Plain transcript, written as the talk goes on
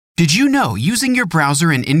Did you know using your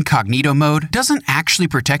browser in incognito mode doesn't actually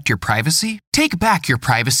protect your privacy? Take back your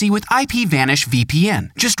privacy with IPVanish VPN.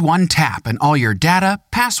 Just one tap and all your data,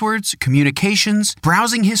 passwords, communications,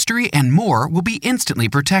 browsing history, and more will be instantly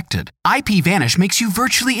protected. IPVanish makes you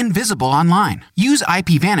virtually invisible online. Use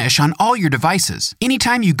IPVanish on all your devices,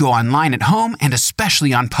 anytime you go online at home and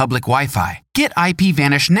especially on public Wi-Fi. Get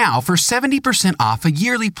IPVanish now for 70% off a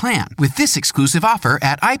yearly plan with this exclusive offer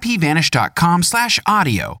at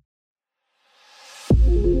ipvanish.com/audio.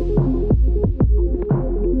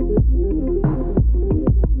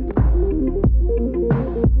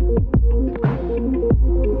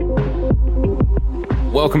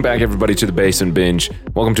 Welcome back, everybody, to the Base and Binge.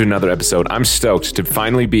 Welcome to another episode. I'm stoked to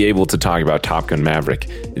finally be able to talk about Top Gun Maverick.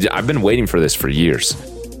 I've been waiting for this for years.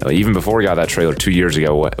 Even before we got that trailer 2 years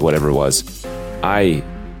ago, whatever it was. I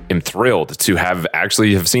am thrilled to have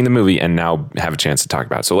seen the movie and now have a chance to talk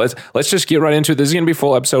about it. So let's just get right into it. This is going to be a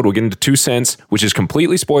full episode. We'll get into 2 cents, which is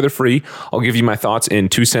completely spoiler-free. I'll give you my thoughts in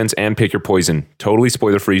 2 cents and Pick Your Poison. Totally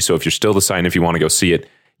spoiler-free, so if you're still deciding if you want to go see it,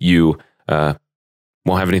 you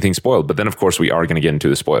won't have anything spoiled. But then, of course, we are going to get into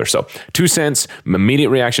the spoilers. So 2 cents, immediate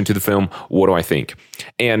reaction to the film. What do I think?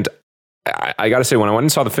 And I got to say, when I went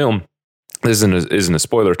and saw the film, this isn't a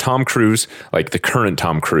spoiler. Tom Cruise, like the current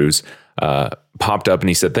Tom Cruise, popped up and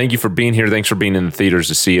he said, "Thank you for being here. Thanks for being in the theaters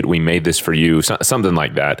to see it. We made this for you." Something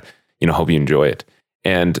like that. Hope you enjoy it.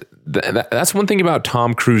 And that's one thing about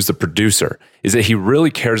Tom Cruise, the producer, is that he really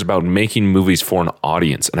cares about making movies for an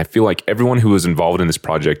audience. And I feel like everyone who was involved in this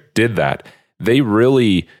project did that. They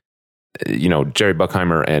really, Jerry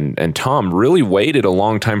Bruckheimer and Tom really waited a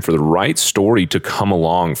long time for the right story to come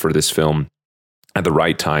along for this film at the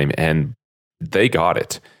right time. And they got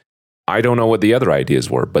it. I don't know what the other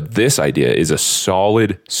ideas were, but this idea is a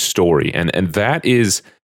solid story. And that was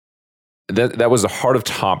the heart of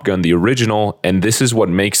Top Gun, the original. And this is what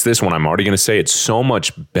makes this one, I'm already going to say it's so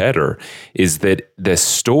much better, is that the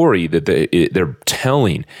story that they're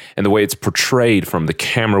telling and the way it's portrayed, from the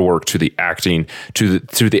camera work to the acting to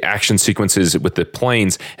the action sequences with the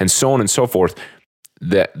planes and so on and so forth,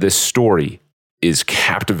 that this story is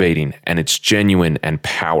captivating and it's genuine and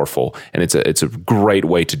powerful, and it's a great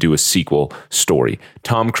way to do a sequel story.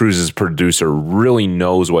 Tom Cruise's producer really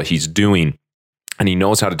knows what he's doing, and he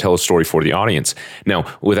knows how to tell a story for the audience. Now,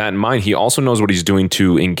 with that in mind, he also knows what he's doing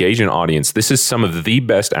to engage an audience. This is some of the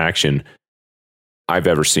best action I've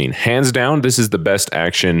ever seen. Hands down, this is the best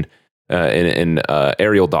action in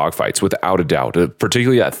aerial dogfights, without a doubt.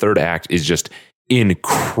 Particularly that third act is just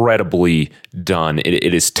incredibly done.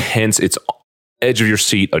 It is tense. It's edge of your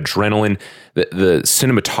seat, adrenaline. The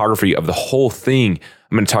cinematography of the whole thing,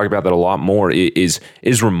 I'm going to talk about that a lot more, is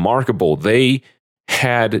remarkable. They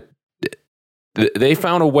found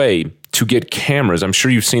a way to get cameras. I'm sure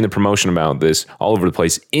you've seen the promotion about this all over the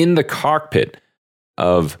place, in the cockpit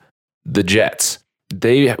of the jets.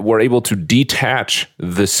 They were able to detach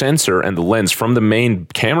the sensor and the lens from the main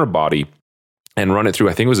camera body and run it through,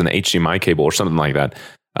 I think it was an HDMI cable or something like that.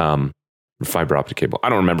 Fiber optic cable. I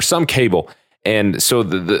don't remember. Some cable. And so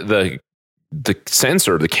the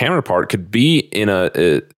sensor, the camera part, could be in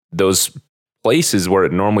those places where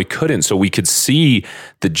it normally couldn't. So we could see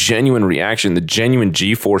the genuine reaction, the genuine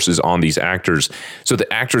G-forces on these actors. So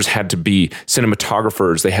the actors had to be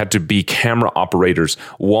cinematographers. They had to be camera operators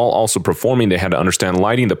while also performing. They had to understand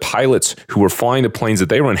lighting. The pilots who were flying the planes that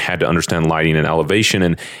they were in had to understand lighting and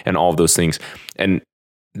elevation and all of those things. And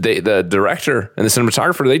the director and the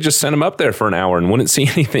cinematographer, they just sent them up there for an hour and wouldn't see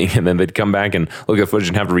anything. And then they'd come back and look at the footage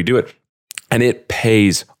and have to redo it. And it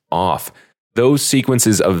pays off. Those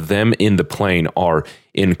sequences of them in the plane are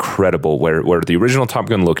incredible. Where the original Top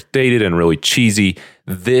Gun looked dated and really cheesy,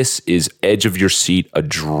 this is edge of your seat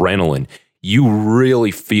adrenaline. You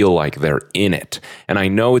really feel like they're in it. And I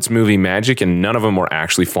know it's movie magic and none of them were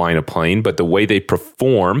actually flying a plane, but the way they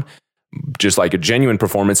perform, just like a genuine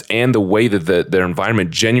performance, and the way that their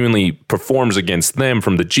environment genuinely performs against them,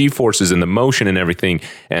 from the G-forces and the motion and everything,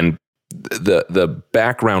 and the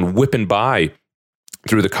background whipping by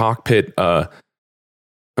through the cockpit, I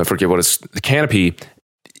forget what it's, the canopy,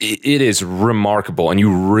 it is remarkable, and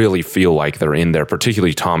you really feel like they're in there.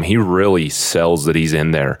 Particularly Tom, he really sells that he's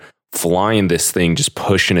in there, flying this thing, just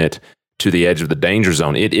pushing it to the edge of the danger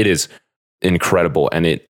zone. It is incredible,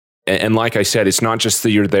 and like I said, it's not just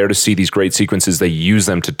that you're there to see these great sequences. They use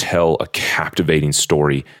them to tell a captivating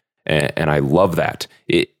story, and I love that.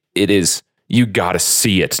 It is, you got to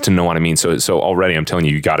see it to know what I mean. So already I'm telling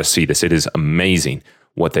you got to see this. It is amazing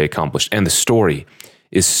what they accomplished, and the story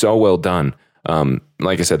is so well done.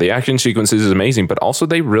 Like I said, the action sequences is amazing, but also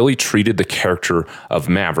they really treated the character of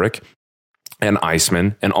Maverick, and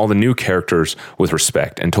Iceman and all the new characters with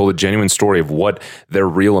respect, and told a genuine story of what their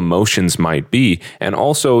real emotions might be. And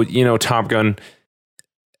also, Top Gun,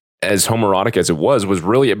 as homoerotic as it was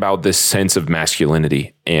really about this sense of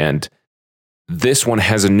masculinity. And this one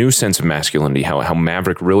has a new sense of masculinity, how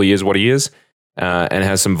Maverick really is what he is, and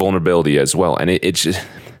has some vulnerability as well. And it's just,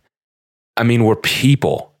 we're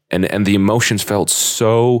people, and the emotions felt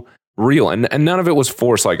so real, and none of it was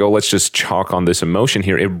forced, like, oh, let's just chalk on this emotion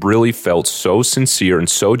here. It really felt so sincere and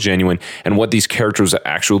so genuine, and what these characters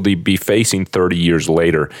actually be facing 30 years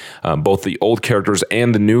later, both the old characters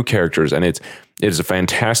and the new characters. And it is a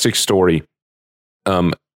fantastic story.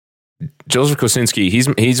 Joseph Kosinski,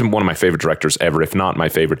 he's one of my favorite directors ever, if not my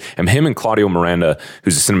favorite. And him and Claudio Miranda,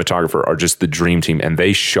 who's a cinematographer, are just the dream team. And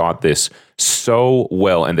they shot this so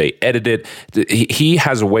well, and they edited it. He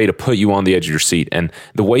has a way to put you on the edge of your seat. And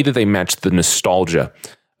the way that they matched the nostalgia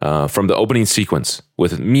from the opening sequence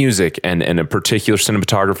with music and a particular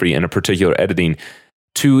cinematography and a particular editing,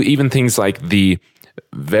 to even things like the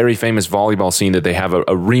very famous volleyball scene that they have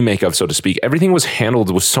a remake of, so to speak. Everything was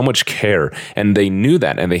handled with so much care, and they knew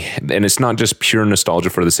that, and it's not just pure nostalgia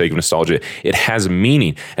for the sake of nostalgia. It has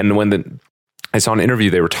meaning. And when I saw an interview,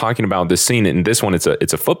 they were talking about this scene. In this one, it's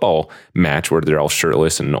a football match where they're all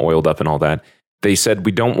shirtless and oiled up and all that. They said,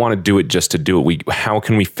 we don't want to do it just to do it. How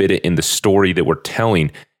can we fit it in the story that we're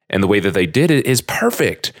telling? And the way that they did it is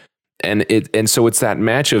perfect. And so it's that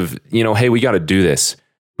match of, hey, we got to do this.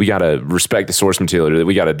 We got to respect the source material.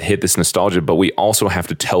 We got to hit this nostalgia, but we also have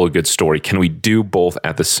to tell a good story. Can we do both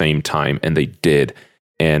at the same time? And they did.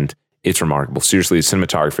 And it's remarkable. Seriously, the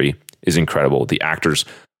cinematography is incredible. The actors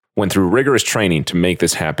went through rigorous training to make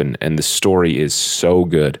this happen. And the story is so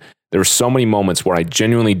good. There were so many moments where I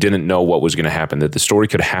genuinely didn't know what was going to happen, that the story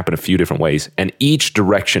could happen a few different ways. And each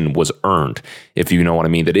direction was earned, if you know what I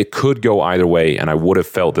mean, that it could go either way. And I would have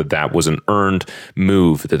felt that was an earned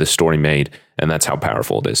move that the story made. And that's how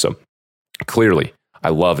powerful it is. So clearly, I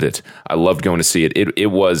loved it. I loved going to see it. It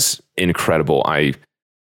was incredible. I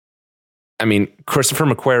mean, Christopher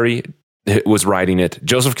McQuarrie was writing it,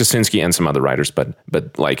 Joseph Kosinski and some other writers, but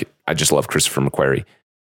like, I just love Christopher McQuarrie.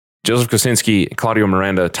 Joseph Kosinski, Claudio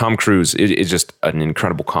Miranda, Tom Cruise, it's just an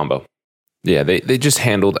incredible combo. Yeah, they just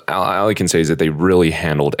handled, all I can say is that they really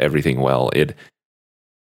handled everything well.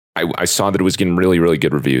 I saw that it was getting really, really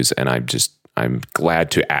good reviews, and I'm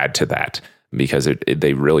glad to add to that, because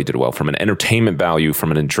they really did well. From an entertainment value,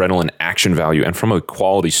 from an adrenaline action value, and from a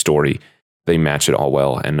quality story, they match it all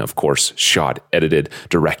well. And of course, shot, edited,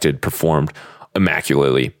 directed, performed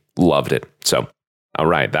immaculately. Loved it. So, all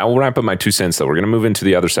right, that will wrap up my 2 cents, though. We're going to move into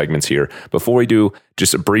the other segments here. Before we do,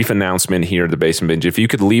 just a brief announcement here at the Base and Binge. If you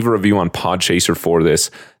could leave a review on Podchaser for this,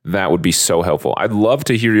 that would be so helpful. I'd love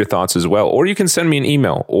to hear your thoughts as well. Or you can send me an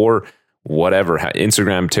email or whatever,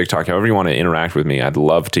 Instagram, TikTok, however you want to interact with me. I'd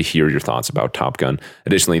love to hear your thoughts about Top Gun.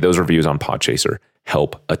 Additionally, those reviews on Podchaser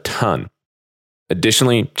help a ton.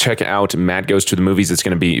 Additionally, check out Matt Goes to the Movies. It's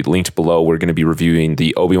going to be linked below. We're going to be reviewing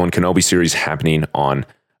the Obi-Wan Kenobi series happening on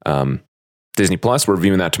Disney Plus. We're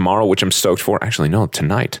reviewing that tomorrow, which I'm stoked for. Actually, no,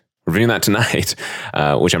 tonight. We're reviewing that tonight,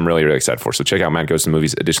 which I'm really, really excited for. So check out Matt Goes to the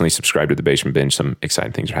Movies. Additionally, subscribe to the Basement Binge. Some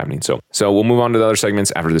exciting things are happening. So we'll move on to the other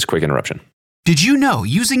segments after this quick interruption. Did you know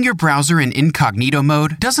using your browser in incognito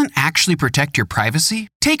mode doesn't actually protect your privacy?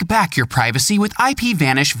 Take back your privacy with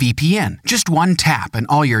IPVanish VPN. Just one tap and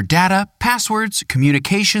all your data, passwords,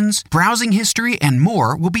 communications, browsing history, and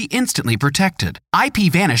more will be instantly protected.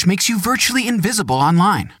 IPVanish makes you virtually invisible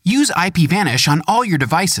online. Use IPVanish on all your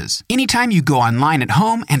devices, anytime you go online at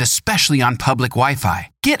home, and especially on public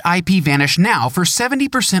Wi-Fi. Get IPVanish now for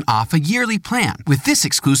 70% off a yearly plan with this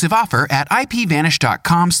exclusive offer at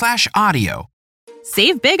ipvanish.com/audio.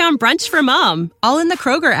 Save big on brunch for mom, all in the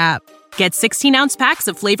Kroger app. Get 16-ounce packs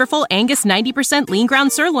of flavorful Angus 90% lean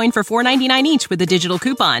ground sirloin for $4.99 each with a digital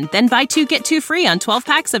coupon. Then buy 2, get 2 free on 12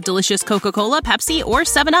 packs of delicious Coca-Cola, Pepsi, or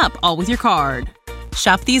 7-Up, all with your card.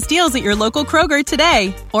 Shop these deals at your local Kroger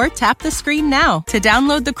today, or tap the screen now to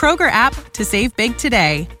download the Kroger app to save big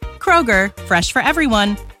today. Kroger, fresh for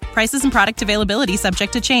everyone. Prices and product availability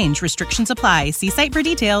subject to change. Restrictions apply. See site for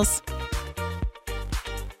details.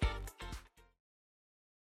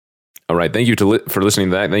 All right, thank you for listening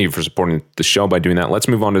to that. Thank you for supporting the show by doing that. Let's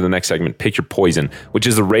move on to the next segment, Pick Your Poison, which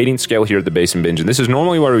is the rating scale here at the Base and Binge. And this is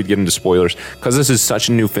normally where we get into spoilers. Because this is such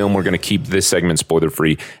a new film, we're going to keep this segment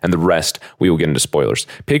spoiler-free, and the rest, we will get into spoilers.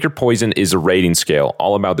 Pick Your Poison is a rating scale,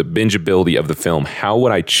 all about the bingeability of the film. How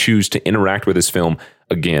would I choose to interact with this film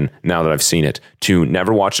again, now that I've seen it? To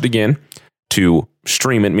never watch it again, to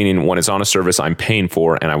stream it, meaning when it's on a service I'm paying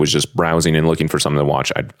for, and I was just browsing and looking for something to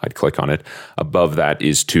watch, I'd click on it. Above that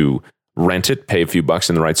is to rent it, pay a few bucks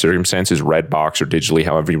in the right circumstances, Redbox or digitally,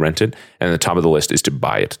 however you rent it. And the top of the list is to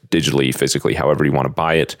buy it digitally, physically, however you want to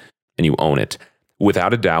buy it, and you own it.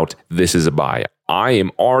 Without a doubt, this is a buy. I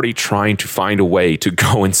am already trying to find a way to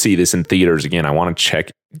go and see this in theaters again. I want to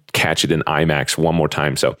catch it in IMAX one more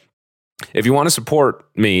time. So if you want to support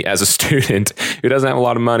me as a student who doesn't have a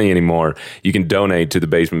lot of money anymore, you can donate to the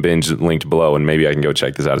Basement Binge linked below, and maybe I can go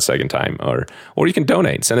check this out a second time. Or you can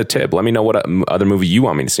donate, send a tip. Let me know what other movie you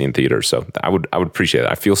want me to see in theaters. So I would appreciate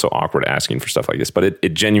it. I feel so awkward asking for stuff like this, but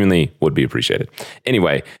it genuinely would be appreciated.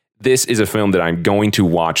 Anyway, this is a film that I'm going to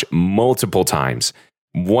watch multiple times,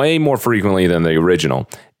 way more frequently than the original.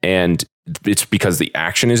 And it's because the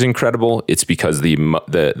action is incredible. It's because the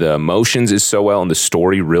emotions is so well, and the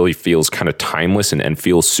story really feels kind of timeless and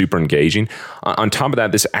feels super engaging. On top of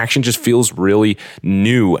that, this action just feels really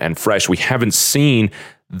new and fresh. We haven't seen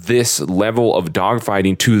this level of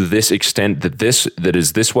dogfighting to this extent, that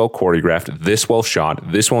is this well choreographed, this well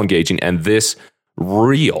shot, this well engaging, and this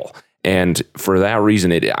real. And for that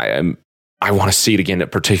reason, I want to see it again.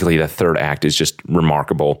 Particularly the third act is just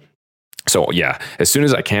remarkable. So yeah, as soon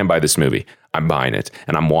as I can buy this movie, I'm buying it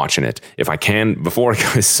and I'm watching it. If I can, before it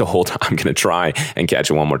gets sold, I'm going to try and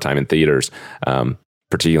catch it one more time in theaters,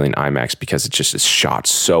 particularly in IMAX, because it just is shot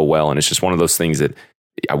so well. And it's just one of those things that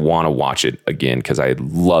I want to watch it again because I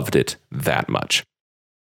loved it that much.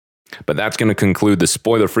 But that's going to conclude the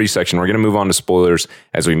spoiler-free section. We're going to move on to spoilers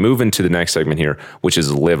as we move into the next segment here, which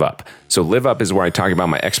is Live Up. So Live Up is where I talk about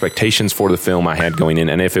my expectations for the film I had going in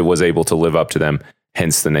and if it was able to live up to them,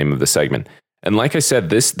 hence the name of the segment. And like I said,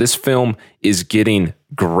 this film is getting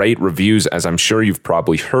great reviews, as I'm sure you've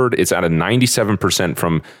probably heard. It's at a 97%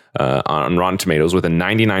 from on Rotten Tomatoes with a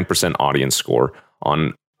 99% audience score.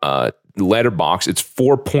 On Letterboxd, it's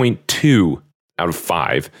 4.2 out of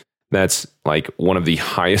 5. That's like one of the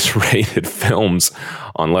highest rated films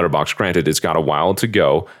on Letterboxd. Granted, it's got a while to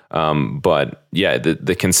go, but yeah,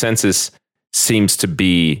 the consensus seems to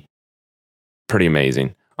be pretty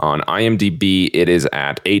amazing. On IMDb, it is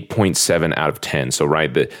at 8.7 out of 10. So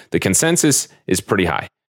right, the consensus is pretty high.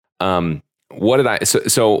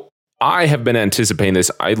 So I have been anticipating this.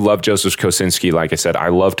 I love Joseph Kosinski. Like I said, I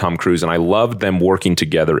love Tom Cruise, and I love them working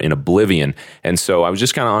together in Oblivion. And so I was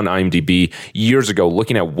just kind of on IMDb years ago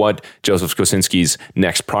looking at what Joseph Kosinski's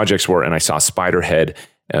next projects were, and I saw Spiderhead,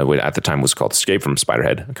 at the time was called Escape from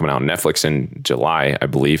Spiderhead, coming out on Netflix in July, I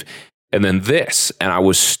believe. And then this, and I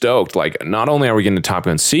was stoked. Like, not only are we getting a Top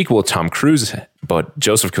Gun sequel with Tom Cruise, but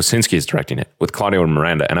Joseph Kosinski is directing it with Claudio and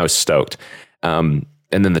Miranda, and I was stoked.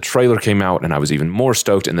 And then the trailer came out, and I was even more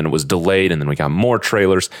stoked, and then it was delayed, and then we got more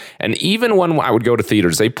trailers. And even when I would go to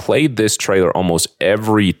theaters, they played this trailer almost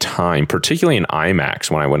every time, particularly in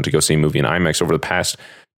IMAX, when I went to go see a movie in IMAX over the past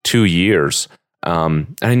 2 years.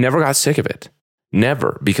 And I never got sick of it.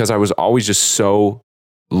 Never, because I was always just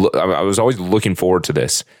I was always looking forward to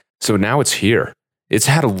this. So now it's here. It's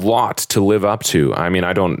had a lot to live up to. I mean,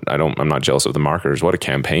 I'm not jealous of the marketers. What a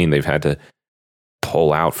campaign they've had to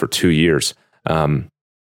pull out for 2 years.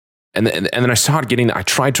 And then I saw it I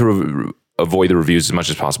tried to avoid the reviews as much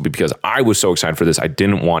as possible because I was so excited for this. I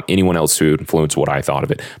didn't want anyone else to influence what I thought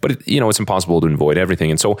of it. But, it's impossible to avoid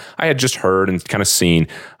everything. And so I had just heard and kind of seen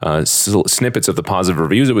snippets of the positive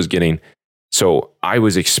reviews it was getting. So I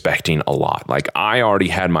was expecting a lot. Like, I already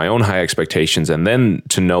had my own high expectations. And then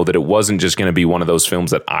to know that it wasn't just going to be one of those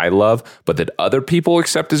films that I love, but that other people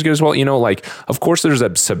accept as good as well. Of course, there's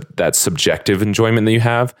that subjective enjoyment that you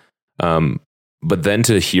have. But then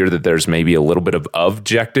to hear that there's maybe a little bit of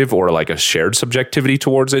objective or like a shared subjectivity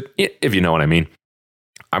towards it, if you know what I mean,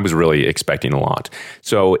 I was really expecting a lot.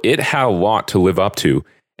 So it had a lot to live up to,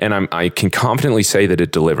 and I can confidently say that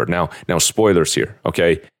it delivered. Now spoilers here,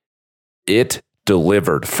 okay? It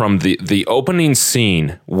delivered from the opening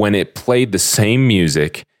scene when it played the same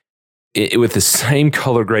music, with the same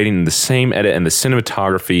color grading and the same edit and the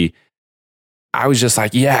cinematography. I was just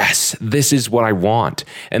like, yes, this is what I want.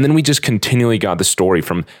 And then we just continually got the story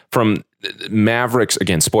from Maverick's,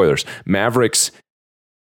 again, spoilers, Maverick's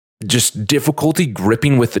just difficulty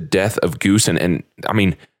gripping with the death of Goose. And I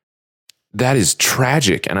mean, that is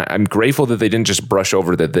tragic. And I'm grateful that they didn't just brush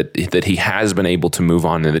over that he has been able to move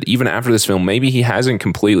on, and that even after this film, maybe he hasn't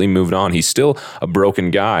completely moved on. He's still a broken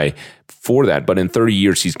guy for that. But in 30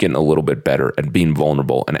 years, he's getting a little bit better at being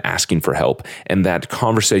vulnerable and asking for help. And that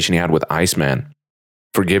conversation he had with Iceman,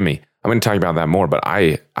 forgive me, I'm going to talk about that more, but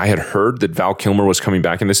I had heard that Val Kilmer was coming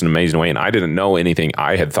back in this in an amazing way, and I didn't know anything.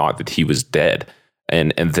 I had thought that he was dead.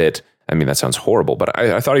 And that, I mean, that sounds horrible, but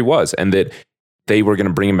I thought he was. And that they were going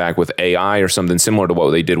to bring him back with AI or something similar to what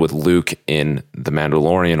they did with Luke in The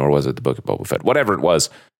Mandalorian, or was it the Book of Boba Fett? Whatever it was.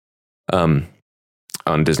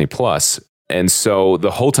 on Disney Plus. And so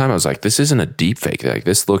the whole time I was like, this isn't a deep fake. Like,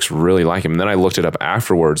 this looks really like him. And then I looked it up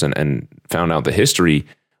afterwards and found out the history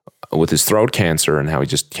with his throat cancer and how he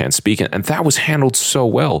just can't speak. And that was handled so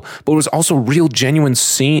well. But it was also real genuine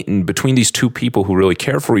scene between these two people who really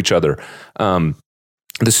care for each other.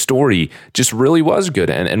 The story just really was good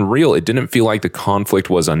and real. It didn't feel like the conflict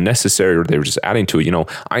was unnecessary or they were just adding to it. You know,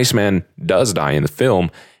 Iceman does die in the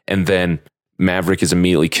film, and then Maverick is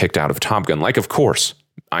immediately kicked out of Top Gun. Like, of course,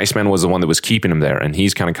 Iceman was the one that was keeping him there, and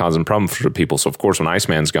he's kind of causing problems for people. So, of course, when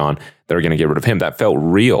Iceman's gone, they're going to get rid of him. That felt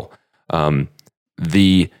real.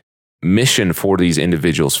 The mission for these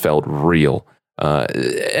individuals felt real.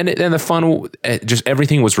 And the fun, just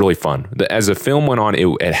everything was really fun. As the film went on,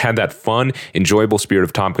 it had that fun, enjoyable spirit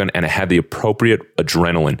of Top Gun, and it had the appropriate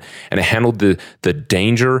adrenaline. And it handled the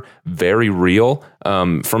danger very real.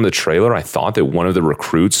 From the trailer, I thought that one of the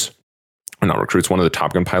one of the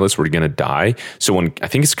Top Gun pilots were going to die. So when, I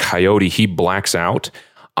think it's Coyote, he blacks out,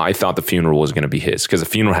 I thought the funeral was going to be his, because the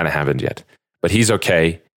funeral hadn't happened yet. But he's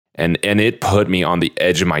okay. And it put me on the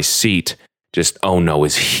edge of my seat. Just, oh no,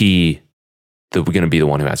 is he going to be the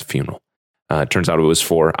one who has a funeral? Turns out it was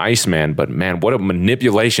for Iceman, but man, what a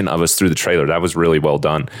manipulation of us through the trailer. That was really well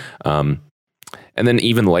done. And then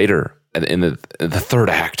even later in the third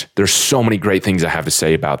act, there's so many great things I have to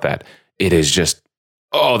say about that. It is just,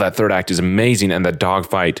 that third act is amazing. And the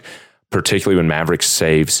dogfight, particularly when Maverick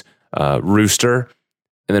saves Rooster,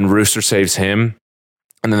 and then Rooster saves him,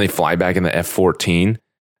 and then they fly back in the F-14.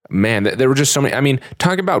 Man, there were just so many. I mean,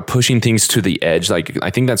 talk about pushing things to the edge. Like, I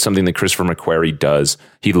think that's something that Christopher McQuarrie does.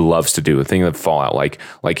 He loves to do a thing of Fallout.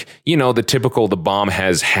 Like, you know, the bomb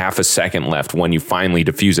has half a second left when you finally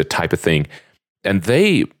defuse it type of thing. And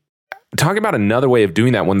they talk about another way of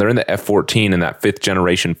doing that when they're in the F-14 and that 5th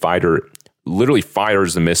generation fighter literally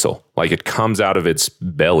fires the missile. Like, it comes out of its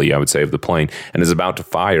belly, I would say, of the plane and is about to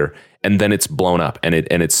fire. And then it's blown up. And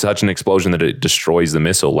it's such an explosion that it destroys the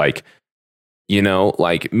missile. Like, you know,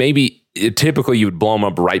 like maybe typically you would blow them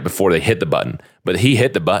up right before they hit the button, but he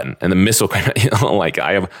hit the button and the missile kind of, you know, like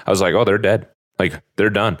I was like, oh, they're dead. Like, they're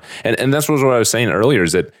done. And that's what I was saying earlier,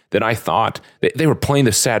 is that I thought they were playing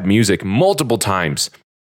the sad music multiple times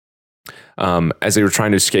as they were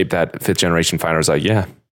trying to escape that 5th generation fighter. I was like, yeah,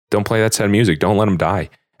 don't play that sad music. Don't let them die.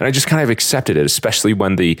 And I just kind of accepted it, especially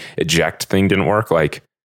when the eject thing didn't work. Like,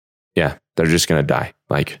 yeah, they're just going to die.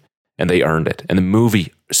 Like, and they earned it. And the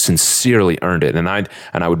movie sincerely earned it. And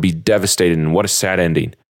I would be devastated, and what a sad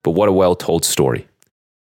ending, but what a well-told story.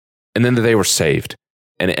 And then that they were saved.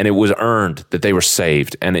 And it was earned that they were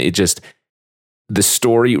saved. And it just, the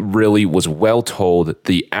story really was well told.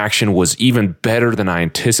 The action was even better than I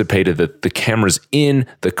anticipated. That the cameras in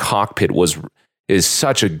the cockpit is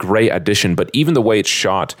such a great addition. But even the way it's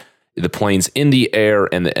shot, the planes in the air,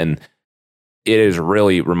 and it is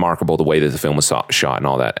really remarkable the way that the film was shot, and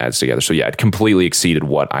all that adds together. So yeah, it completely exceeded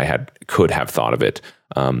what I could have thought of it.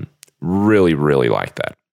 Really, really like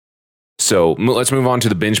that. So let's move on to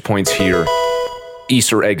the binge points here.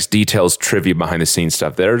 Easter eggs, details, trivia, behind the scenes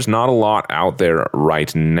stuff. There's not a lot out there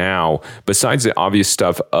right now, besides the obvious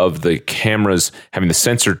stuff of the cameras having the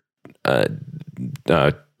sensor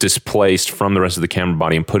displaced from the rest of the camera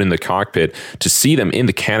body and put in the cockpit to see them in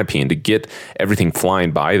the canopy and to get everything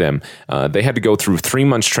flying by them. They had to go through 3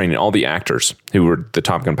 months training. All the actors who were the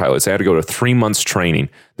Top Gun pilots, they had to go to 3 months training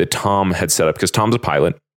that Tom had set up, because Tom's a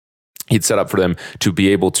pilot. He'd set up for them to be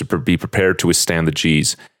able to be prepared to withstand the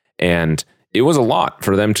G's. And it was a lot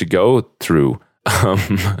for them to go through.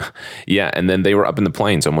 Yeah, and then they were up in the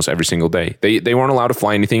planes almost every single day. They weren't allowed to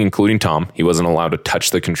fly anything, including Tom. He wasn't allowed to touch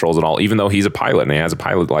the controls at all, even though he's a pilot and he has a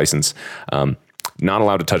pilot license. Not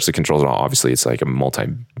allowed to touch the controls at all. Obviously, it's like a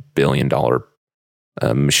multi-billion-dollar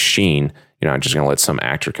machine. You're not just going to let some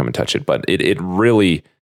actor come and touch it. But it really,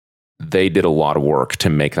 they did a lot of work to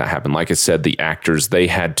make that happen. Like I said, the actors, they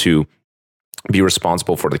had to be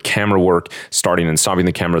responsible for the camera work, starting and stopping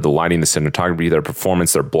the camera, the lighting, the cinematography, their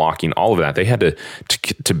performance, their blocking, all of that. They had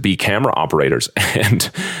to be camera operators. And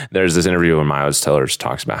there's this interview where Miles Teller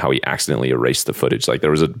talks about how he accidentally erased the footage. Like,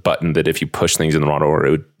 there was a button that if you push things in the wrong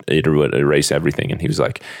order, it would erase everything. And he was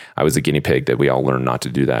like, I was the guinea pig that we all learned not to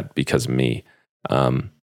do that because of me.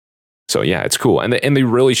 So yeah, it's cool. And they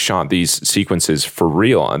really shot these sequences for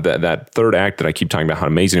real. That third act that I keep talking about how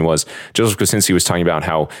amazing it was, Joseph Kosinski was talking about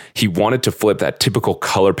how he wanted to flip that typical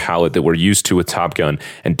color palette that we're used to with Top Gun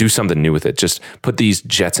and do something new with it. Just put these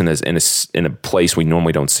jets in a place we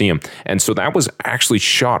normally don't see them. And so that was actually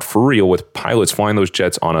shot for real with pilots flying those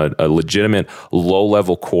jets on a legitimate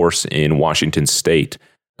low-level course in Washington State,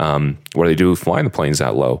 where they do fly the planes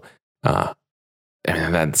that low.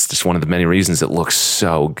 And that's just one of the many reasons it looks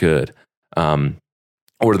so good.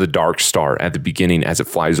 or the Dark Star at the beginning as it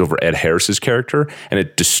flies over Ed Harris's character, and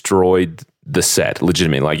it destroyed the set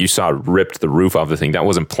legitimately. Like, you saw it ripped the roof off the thing. That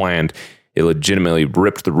wasn't planned. It legitimately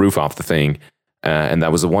ripped the roof off the thing. And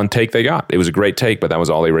that was the one take they got. It was a great take, but that was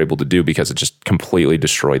all they were able to do because it just completely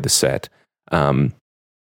destroyed the set,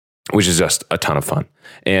 which is just a ton of fun.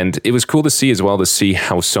 And it was cool to see as well, to see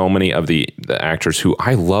how so many of the actors who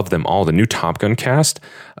I love them all, the new Top Gun cast,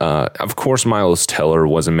 of course, Miles Teller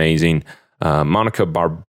was amazing. Monica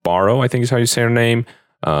Barbaro, I think is how you say her name.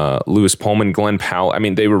 Lewis Pullman, Glenn Powell. I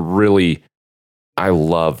mean, they were really, I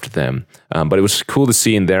loved them. But it was cool to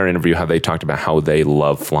see in their interview how they talked about how they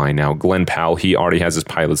love flying now. Glenn Powell, he already has his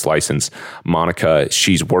pilot's license. Monica,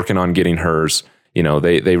 she's working on getting hers. You know,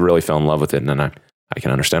 they really fell in love with it, and I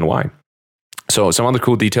can understand why. So some other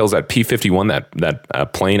cool details, that P-51,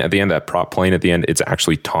 that plane at the end, that prop plane at the end, it's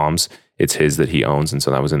actually Tom's. It's his that he owns, and so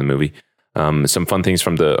that was in the movie. Some fun things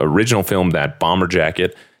from the original film, that bomber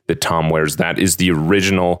jacket that Tom wears, that is the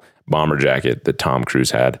original bomber jacket that Tom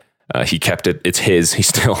Cruise had. He kept it. It's his. He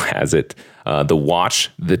still has it. The watch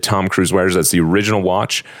that Tom Cruise wears, that's the original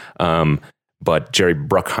watch. But Jerry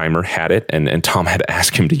Bruckheimer had it, and Tom had to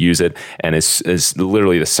ask him to use it. And it's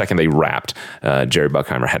literally the second they wrapped, Jerry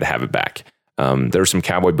Bruckheimer had to have it back. There were some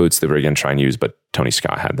cowboy boots they were going to try and use, but Tony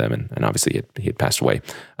Scott had them, and obviously he had passed away.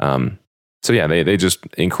 So yeah, they just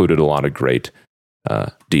included a lot of great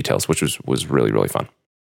details, which was really, really fun.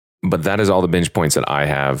 But that is all the binge points that I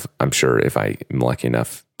have. I'm sure if I am lucky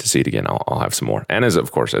enough to see it again, I'll have some more. And as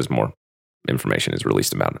more information is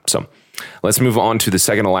released about it. So let's move on to the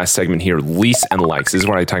second to last segment here, least and likes. This is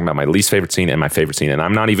where I talk about my least favorite scene and my favorite scene. And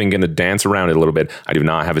I'm not even going to dance around it a little bit. I do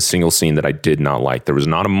not have a single scene that I did not like. There was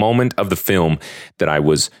not a moment of the film that I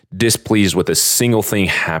was displeased with a single thing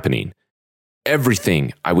happening.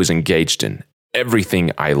 Everything I was engaged in,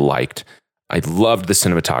 everything I liked. I loved the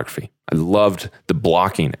cinematography. I loved the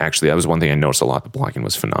blocking. Actually, that was one thing I noticed a lot. The blocking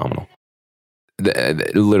was phenomenal.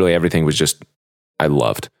 Literally everything was just, I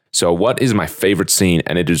loved. So what is my favorite scene?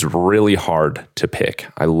 And it is really hard to pick.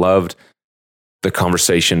 I loved the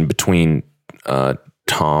conversation between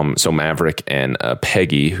Tom, so Maverick, and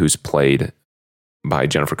Peggy, who's played by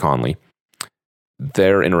Jennifer Connelly.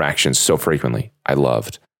 Their interactions so frequently, I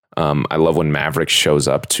loved. I love when Maverick shows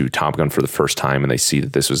up to Top Gun for the first time and they see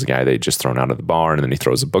that this was the guy they'd just thrown out of the barn, and then he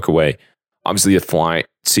throws the book away. Obviously, the flight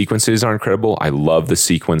sequences are incredible. I love the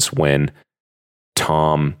sequence when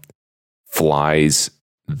Tom flies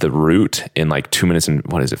the route in like 2 minutes and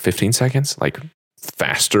 15 seconds? Like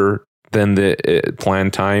faster than the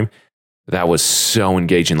planned time. That was so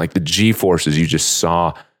engaging. Like the G-forces you just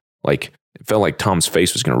saw, like it felt like Tom's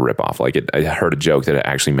face was going to rip off. Like I heard a joke that it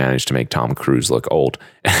actually managed to make Tom Cruise look old,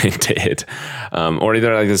 and it did. Or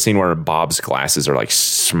either like the scene where Bob's glasses are like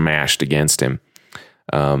smashed against him.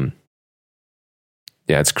 Yeah,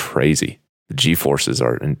 it's crazy. The G-forces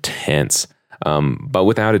are intense. But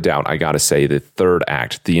without a doubt, I got to say the third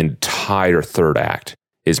act, the entire third act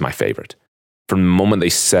is my favorite. From the moment they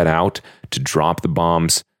set out to drop the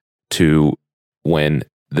bombs to when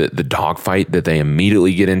the dogfight that they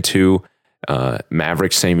immediately get into,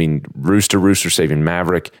 Maverick saving Rooster saving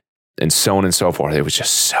Maverick, and so on and so forth. It was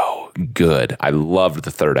just so good. I loved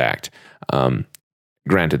the third act.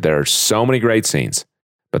 Granted, there are so many great scenes,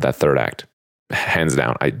 but that third act, hands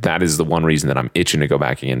down, that is the one reason that I'm itching to go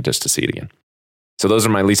back again just to see it again. So those are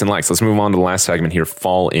my least and likes. Let's move on to the last segment here,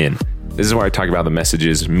 Fall In. This is where I talk about the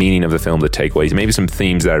messages, meaning of the film, the takeaways, maybe some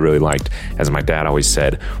themes that I really liked. As my dad always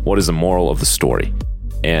said, what is the moral of the story?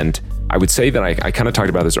 And I would say that I kind of talked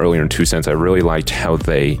about this earlier in Two Cents. I really liked how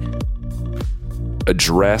they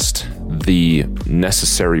addressed the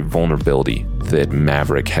necessary vulnerability that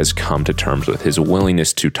Maverick has come to terms with, his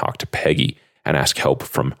willingness to talk to Peggy and ask help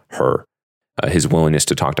from her. His willingness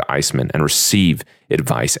to talk to Iceman and receive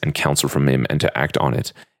advice and counsel from him and to act on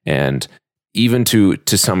it. And even to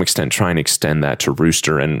some extent try and extend that to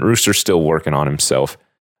Rooster. And Rooster's still working on himself.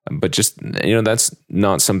 But just, that's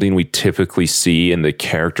not something we typically see in the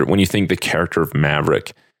character. When you think the character of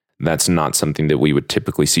Maverick, that's not something that we would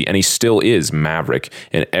typically see. And he still is Maverick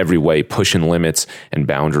in every way, pushing limits and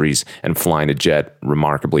boundaries and flying a jet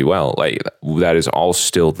remarkably well. Like, that is all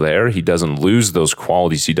still there. He doesn't lose those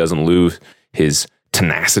qualities. He doesn't lose his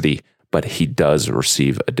tenacity, but he does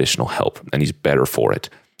receive additional help, and he's better for it.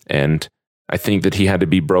 And I think that he had to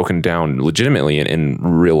be broken down legitimately in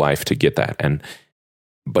real life to get that.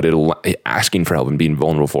 But asking for help and being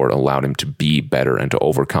vulnerable for it allowed him to be better and to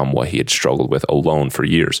overcome what he had struggled with alone for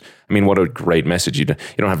years. I mean, what a great message. You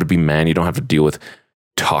don't have to be man. You don't have to deal with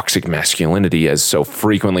toxic masculinity as so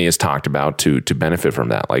frequently is talked about to benefit from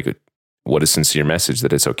that. Like, what a sincere message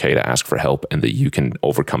that it's okay to ask for help and that you can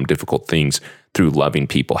overcome difficult things through loving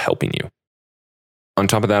people helping you. On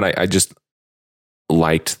top of that, I just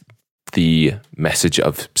liked the message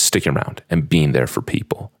of sticking around and being there for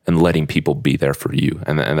people and letting people be there for you.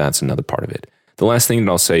 And that's another part of it. The last thing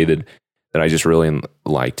that I'll say that I just really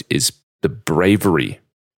liked is the bravery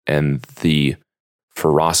and the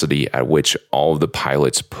ferocity at which all of the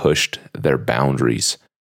pilots pushed their boundaries,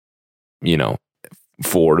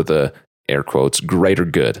 for the, air quotes, greater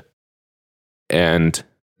good. And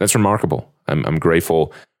that's remarkable. I'm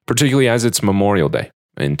grateful, particularly as it's Memorial Day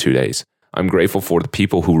in 2 days. I'm grateful for the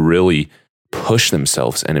people who really push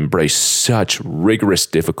themselves and embrace such rigorous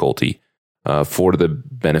difficulty for the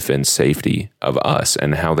benefit and safety of us,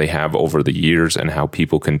 and how they have over the years, and how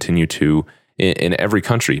people continue to in every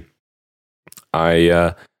country.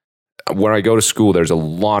 Where I go to school, there's a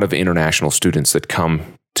lot of international students that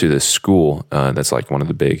come to this school. That's like one of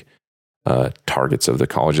the big targets of the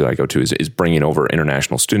college that I go to is bringing over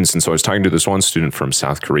international students. And so I was talking to this one student from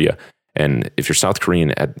South Korea. And if you're South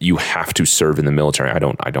Korean, you have to serve in the military. I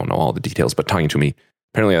don't know all the details, but talking to me,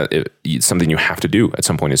 apparently it's something you have to do at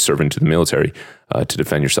some point is serve into the military to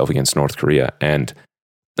defend yourself against North Korea. And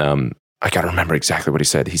I got to remember exactly what he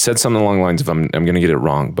said. He said something along the lines of, I'm going to get it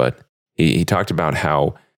wrong, but he talked about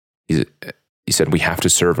how he said we have to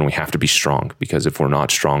serve and we have to be strong, because if we're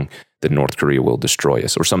not strong, then North Korea will destroy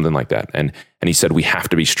us, or something like that. And he said we have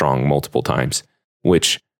to be strong multiple times,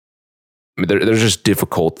 which there's just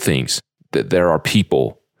difficult things. That there are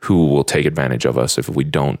people who will take advantage of us if we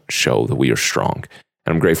don't show that we are strong.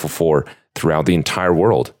 And I'm grateful for, throughout the entire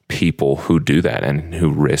world, people who do that and who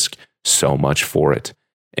risk so much for it.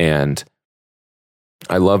 And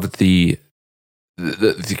I love the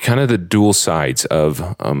kind of the dual sides of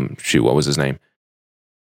what was his name?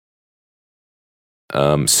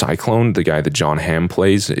 Cyclone, the guy that John Hamm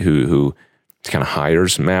plays, who kind of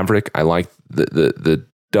hires Maverick. I like the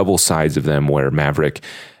double sides of them, where Maverick,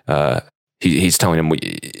 he's telling him,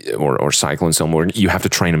 or Cyclone somewhere, you have to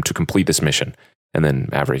train him to complete this mission. And then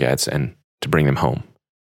Maverick adds, and to bring them home.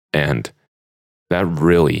 And that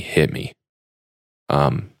really hit me,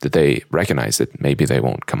 that they recognize that maybe they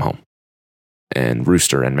won't come home. And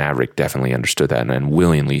Rooster and Maverick definitely understood that and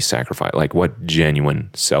willingly sacrificed. Like, what genuine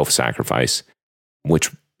self-sacrifice, which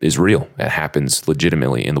is real. It happens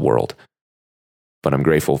legitimately in the world. But I'm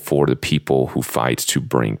grateful for the people who fight to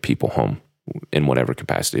bring people home in whatever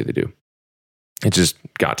capacity they do. It just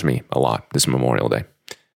got to me a lot this Memorial Day.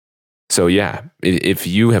 So yeah, if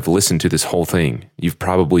you have listened to this whole thing, you've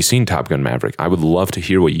probably seen Top Gun Maverick. I would love to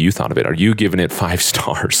hear what you thought of it. Are you giving it 5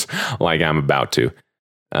 stars like I'm about to?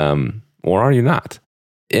 Or are you not?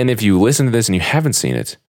 And if you listen to this and you haven't seen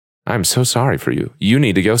it, I'm so sorry for you. You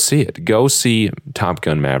need to go see it. Go see Top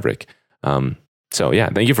Gun Maverick. So yeah,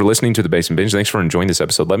 thank you for listening to The Basement Binge. Thanks for enjoying this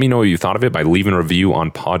episode. Let me know what you thought of it by leaving a review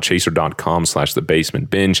on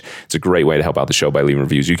podchaser.com/thebasementbinge. It's a great way to help out the show by leaving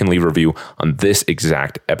reviews. You can leave a review on this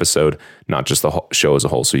exact episode, not just the show as a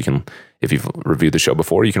whole. So you can, if you've reviewed the show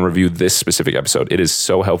before, you can review this specific episode. It is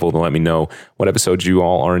so helpful to let me know what episodes you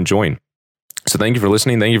all are enjoying. So thank you for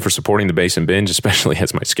listening. Thank you for supporting The Basement Binge, especially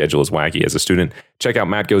as my schedule is wacky as a student. Check out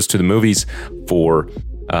Matt Goes to the Movies for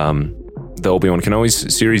the Obi-Wan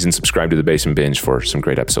Kenobi series, and subscribe to The Basement Binge for some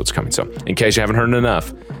great episodes coming. So in case you haven't heard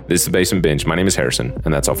enough, this is The Basement Binge. My name is Harrison,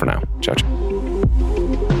 and that's all for now. Ciao, ciao.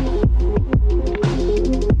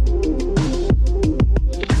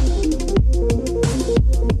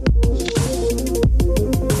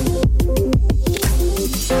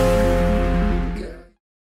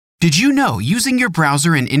 Did you know using your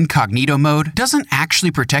browser in incognito mode doesn't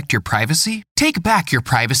actually protect your privacy? Take back your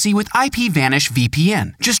privacy with IPVanish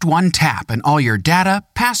VPN. Just one tap and all your data,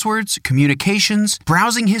 passwords, communications,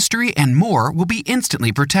 browsing history, and more will be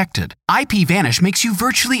instantly protected. IPVanish makes you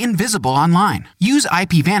virtually invisible online. Use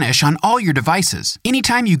IPVanish on all your devices,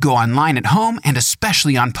 anytime you go online at home, and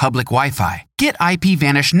especially on public Wi-Fi. Get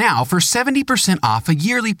IPVanish now for 70% off a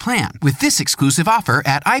yearly plan with this exclusive offer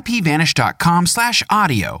at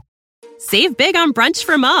ipvanish.com/audio. Save big on brunch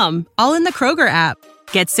for mom, all in the Kroger app.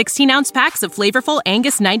 Get 16-ounce packs of flavorful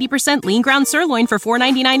Angus 90% lean ground sirloin for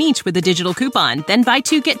 $4.99 each with a digital coupon. Then buy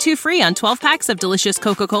 2, get 2 free on 12 packs of delicious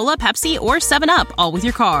Coca-Cola, Pepsi, or 7-Up, all with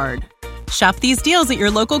your card. Shop these deals at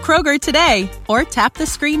your local Kroger today, or tap the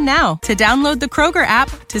screen now to download the Kroger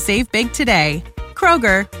app to save big today.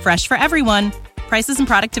 Kroger, fresh for everyone. Prices and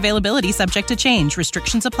product availability subject to change.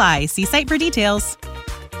 Restrictions apply. See site for details.